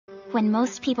When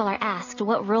most people are asked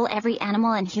what rule every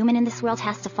animal and human in this world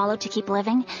has to follow to keep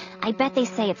living, I bet they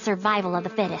say it's survival of the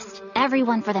fittest.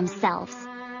 Everyone for themselves.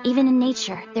 Even in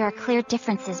nature, there are clear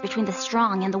differences between the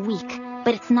strong and the weak,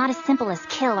 but it's not as simple as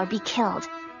kill or be killed.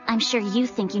 I'm sure you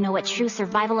think you know what true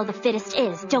survival of the fittest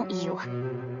is, don't you?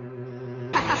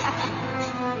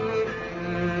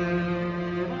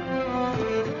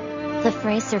 The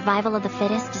phrase survival of the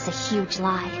fittest is a huge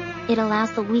lie. It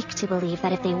allows the weak to believe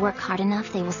that if they work hard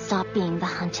enough, they will stop being the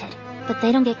hunted. But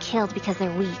they don't get killed because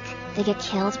they're weak. They get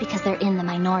killed because they're in the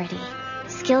minority.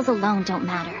 Skills alone don't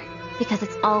matter, because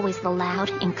it's always the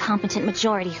loud, incompetent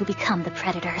majority who become the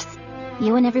predators.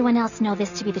 You and everyone else know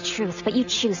this to be the truth, but you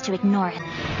choose to ignore it.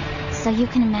 So you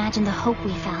can imagine the hope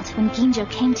we felt when Ginjo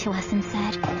came to us and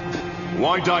said,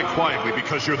 "Why die quietly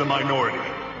because you're the minority?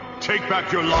 Take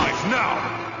back your lives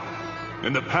now!"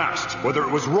 In the past, whether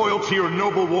it was royalty or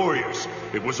noble warriors,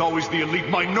 it was always the elite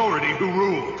minority who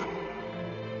ruled.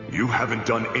 You haven't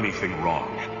done anything wrong.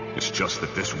 It's just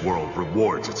that this world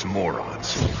rewards its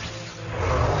morons.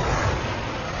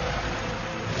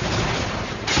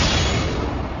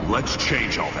 Let's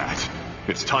change all that.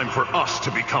 It's time for us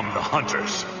to become the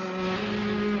hunters.